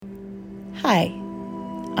Hi,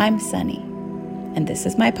 I'm Sunny, and this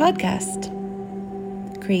is my podcast,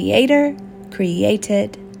 Creator,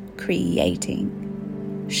 Created,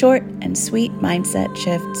 Creating. Short and sweet mindset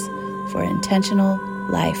shifts for intentional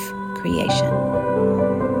life creation.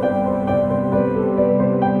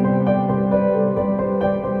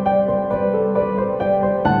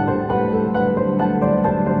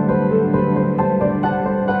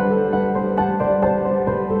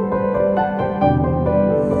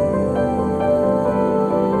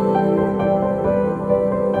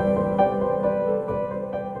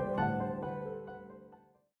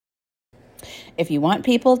 If you want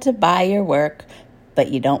people to buy your work, but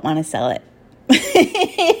you don't want to sell it.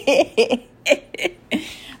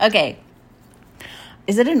 Okay.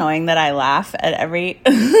 Is it annoying that I laugh at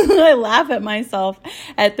I laugh at myself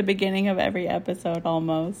at the beginning of every episode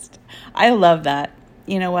almost? I love that.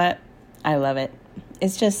 You know what? I love it.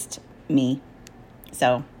 It's just me.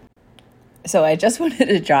 So I just wanted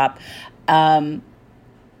to drop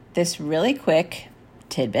this really quick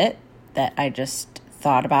tidbit that I just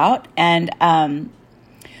thought about. And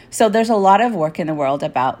so there's a lot of work in the world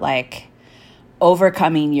about like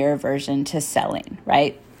overcoming your aversion to selling,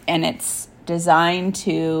 right? And it's designed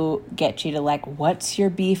to get you to like, what's your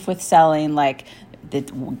beef with selling? Like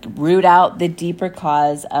root out the deeper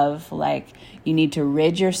cause of like, you need to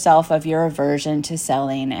rid yourself of your aversion to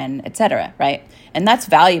selling and etc. Right? And that's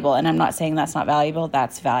valuable. And I'm not saying that's not valuable.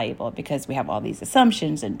 That's valuable because we have all these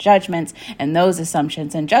assumptions and judgments, and those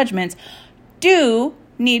assumptions and judgments do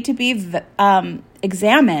need to be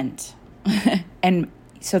examined and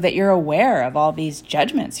so that you're aware of all these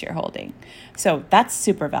judgments you're holding. So that's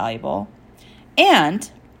super valuable.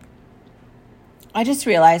 And I just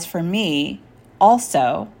realized for me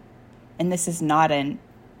also, and this is not an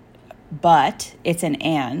but, it's an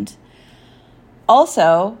and.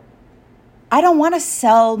 Also, I don't want to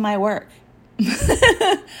sell my work.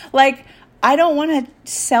 Like, I don't want to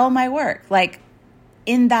sell my work. Like,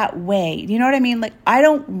 in that way. You know what I mean? Like, I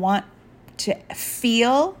don't want to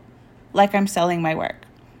feel like I'm selling my work.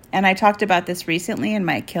 And I talked about this recently in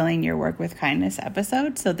my Killing Your Work with Kindness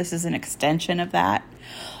episode. So this is an extension of that.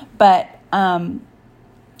 But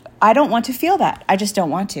I don't want to feel that. I just don't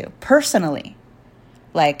want to. Personally.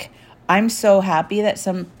 Like, I'm so happy that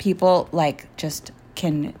some people like just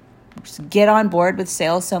can get on board with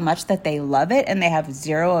sales so much that they love it and they have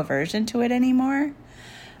zero aversion to it anymore.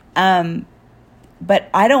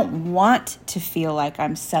 But I don't want to feel like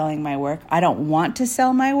I'm selling my work. I don't want to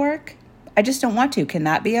sell my work. I just don't want to. Can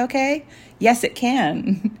that be okay? Yes, it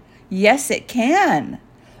can. Yes, it can.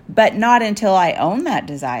 But not until I own that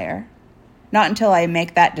desire. Not until I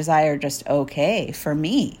make that desire just okay for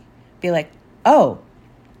me. Be like, oh,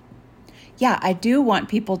 yeah, I do want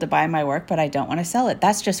people to buy my work, but I don't want to sell it.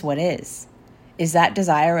 That's just what is. Is that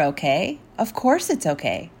desire okay? Of course it's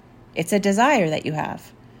okay. It's a desire that you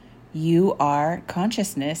have. You are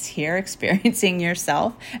consciousness here experiencing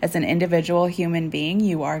yourself as an individual human being.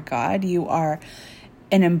 You are God. You are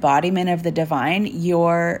an embodiment of the divine.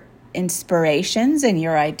 Your inspirations and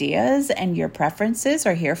your ideas and your preferences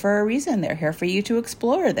are here for a reason. They're here for you to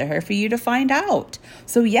explore. They're here for you to find out.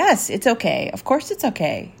 So yes, it's okay. Of course it's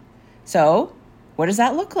okay. So what does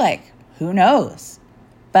that look like? Who knows?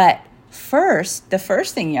 But the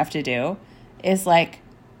first thing you have to do is like,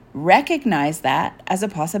 recognize that as a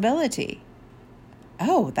possibility.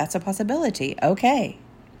 Oh, that's a possibility. Okay.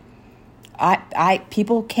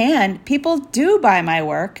 People do buy my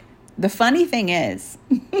work. The funny thing is,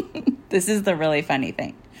 this is the really funny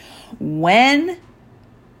thing. When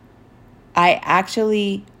I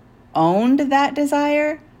actually owned that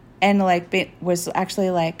desire and like was actually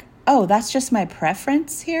like, oh, that's just my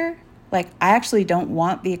preference here. Like, I actually don't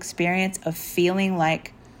want the experience of feeling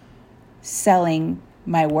like selling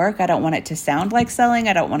my work. I don't want it to sound like selling.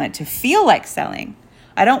 I don't want it to feel like selling.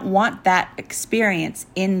 I don't want that experience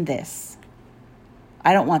in this.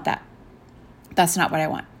 I don't want that. That's not what I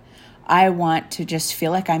want. I want to just feel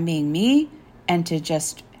like I'm being me and to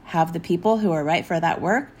just have the people who are right for that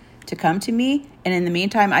work to come to me. And in the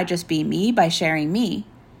meantime, I just be me by sharing me.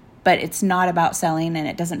 But it's not about selling, and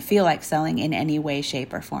it doesn't feel like selling in any way,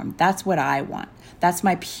 shape, or form. That's what I want. That's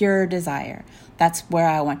my pure desire. That's where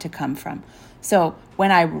I want to come from. So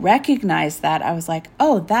when I recognized that, I was like,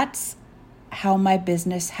 oh, that's how my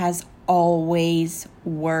business has always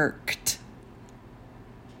worked.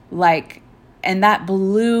 Like, and that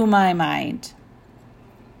blew my mind.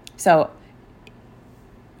 So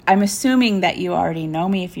I'm assuming that you already know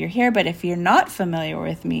me if you're here, but if you're not familiar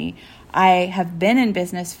with me, I have been in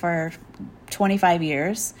business for 25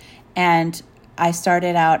 years, and I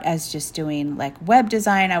started out as just doing like web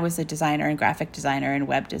design. I was a designer and graphic designer and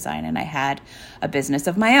web design, and I had a business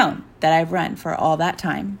of my own that I've run for all that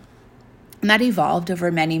time. And that evolved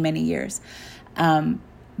over many, many years.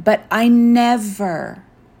 But I never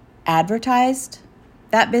advertised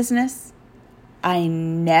that business. I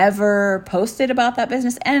never posted about that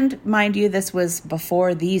business. And mind you, this was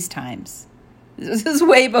before these times. This is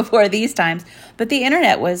way before these times. But the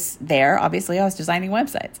internet was there. Obviously, I was designing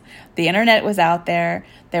websites. The internet was out there.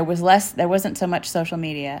 There wasn't so much social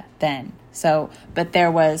media then. But there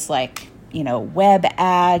was like, web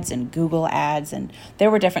ads and Google ads, and there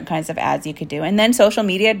were different kinds of ads you could do. And then social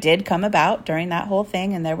media did come about during that whole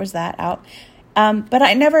thing, and there was that out. But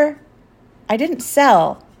I didn't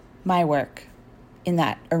sell my work in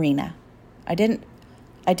that arena. I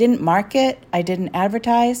didn't market. I didn't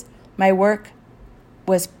advertise. My work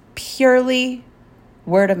was purely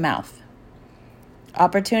word of mouth.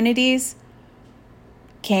 Opportunities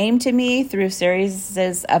came to me through series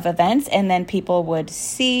of events, and then people would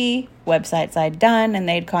see websites I'd done and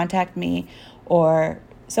they'd contact me.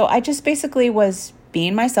 So I just basically was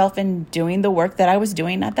being myself and doing the work that I was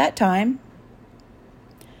doing at that time,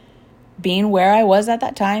 being where I was at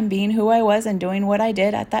that time, being who I was and doing what I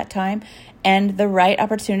did at that time. And the right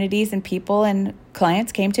opportunities and people and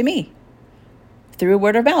clients came to me through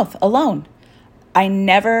word of mouth alone. I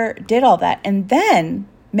never did all that. And then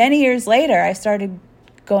many years later, I started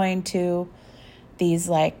going to these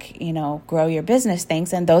grow your business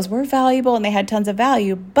things. And those were valuable and they had tons of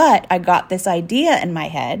value. But I got this idea in my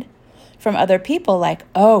head from other people like,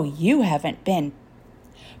 oh, you haven't been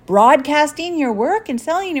broadcasting your work and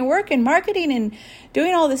selling your work and marketing and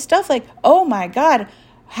doing all this stuff. Like, oh my God,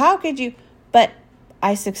 how could you? But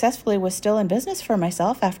I successfully was still in business for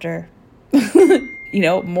myself after,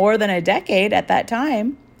 more than a decade at that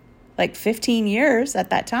time, like 15 years at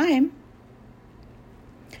that time.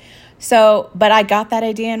 So, but I got that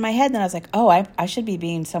idea in my head and I was like, oh, I should be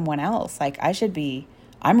being someone else. Like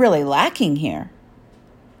I'm really lacking here.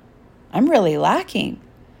 I'm really lacking.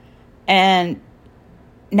 And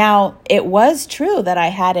now it was true that I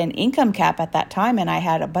had an income cap at that time and I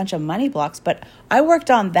had a bunch of money blocks, but I worked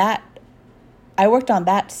on that. I worked on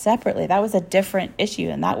that separately. That was a different issue,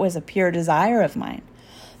 and that was a pure desire of mine.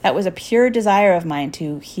 That was a pure desire of mine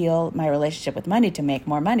to heal my relationship with money, to make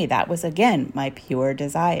more money. That was, again, my pure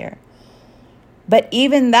desire. But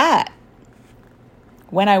even that,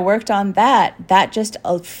 when I worked on that just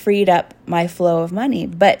freed up my flow of money.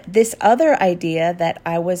 But this other idea that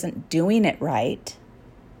I wasn't doing it right,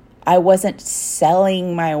 I wasn't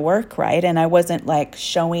selling my work right, and I wasn't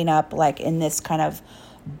showing up in this kind of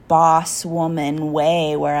boss woman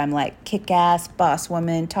way where I'm kick-ass boss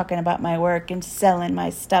woman talking about my work and selling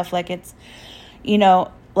my stuff it's,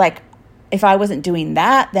 if I wasn't doing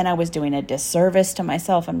that, then I was doing a disservice to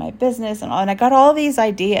myself and my business and all. And I got all these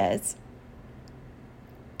ideas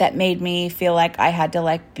that made me feel like I had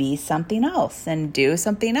to be something else and do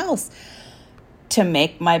something else to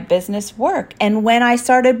make my business work. And when I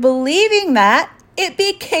started believing that, it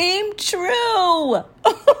became true.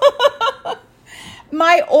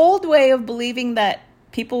 My old way of believing that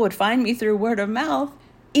people would find me through word of mouth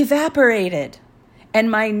evaporated. And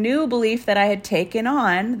my new belief that I had taken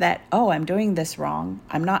on that, oh, I'm doing this wrong.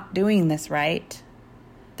 I'm not doing this right.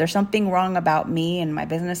 There's something wrong about me and my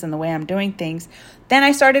business and the way I'm doing things. Then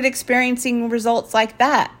I started experiencing results like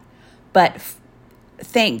that. But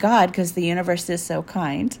thank God, because the universe is so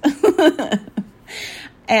kind.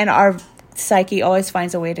 And our psyche always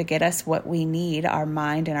finds a way to get us what we need. Our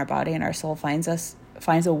mind and our body and our soul finds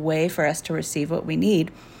a way for us to receive what we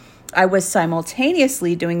need. I was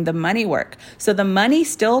simultaneously doing the money work. So the money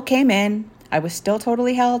still came in. I was still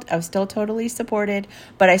totally held. I was still totally supported.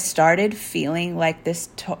 But I started feeling like this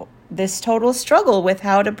total struggle with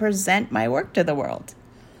how to present my work to the world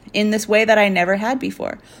in this way that I never had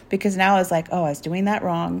before. Because now I was like, oh, I was doing that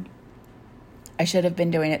wrong. I should have been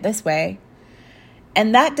doing it this way.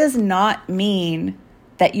 And that does not mean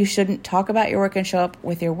that you shouldn't talk about your work and show up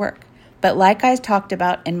with your work. But like I talked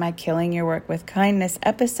about in my Killing Your Work with Kindness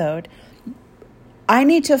episode, I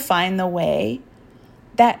need to find the way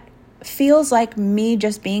that feels like me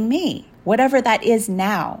just being me, whatever that is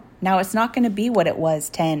now. Now, it's not going to be what it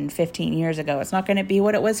was 10, 15 years ago. It's not going to be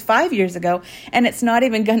what it was 5 years ago. And it's not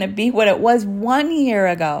even going to be what it was 1 year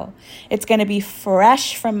ago. It's going to be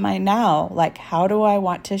fresh from my now. Like, how do I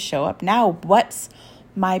want to show up now? What's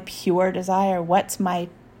my pure desire?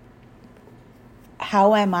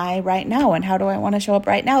 How am I right now? And how do I want to show up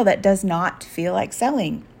right now that does not feel like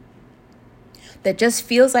selling? That just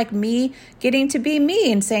feels like me getting to be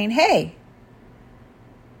me and saying, hey,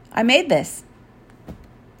 I made this.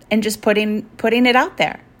 and just putting it out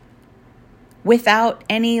there without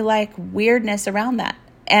any like weirdness around that.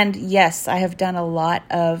 And yes, I have done a lot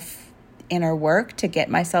of inner work to get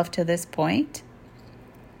myself to this point.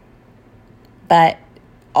 But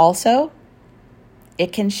also,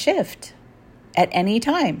 it can shift at any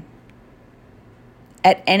time.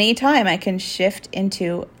 At any time, I can shift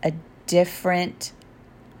into a different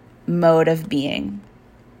mode of being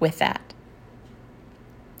with that.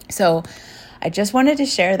 So I just wanted to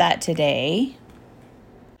share that today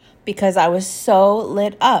because I was so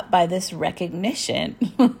lit up by this recognition.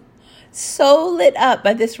 So lit up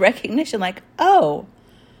by this recognition, like, oh,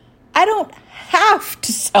 I don't have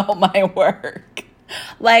to sell my work.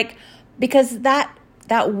 Like, because that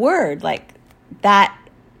word, like that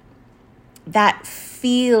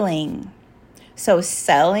feeling. So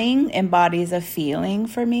selling embodies a feeling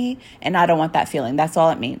for me, and I don't want that feeling. That's all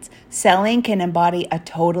it means. Selling can embody a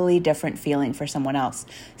totally different feeling for someone else.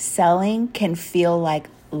 Selling can feel like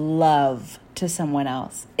love to someone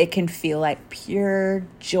else. It can feel like pure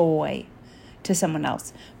joy to someone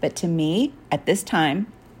else. But to me, at this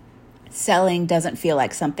time, selling doesn't feel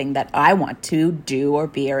like something that I want to do or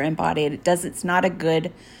be or embody. It's not a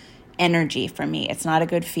good energy for me. It's not a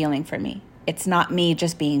good feeling for me. It's not me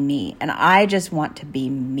just being me. And I just want to be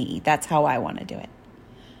me. That's how I want to do it.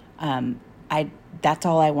 That's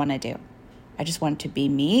all I want to do. I just want to be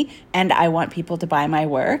me. And I want people to buy my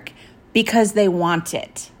work because they want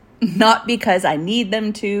it. Not because I need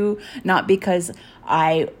them to, not because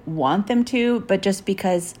I want them to, but just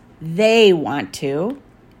because they want to,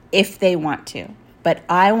 if they want to. But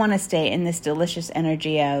I want to stay in this delicious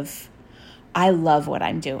energy of, I love what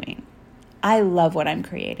I'm doing. I love what I'm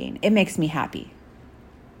creating. It makes me happy.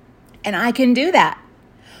 And I can do that.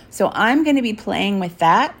 So I'm going to be playing with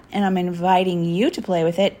that, and I'm inviting you to play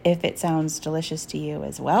with it if it sounds delicious to you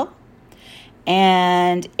as well.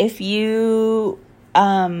 And if you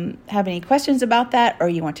have any questions about that, or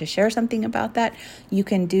you want to share something about that, you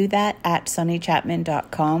can do that at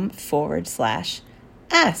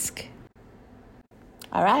sunnychapman.com/ask.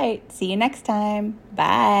 All right. See you next time.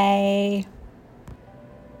 Bye.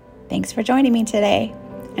 Thanks for joining me today.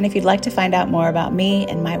 And if you'd like to find out more about me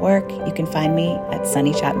and my work, you can find me at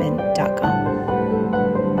sunnychapman.com.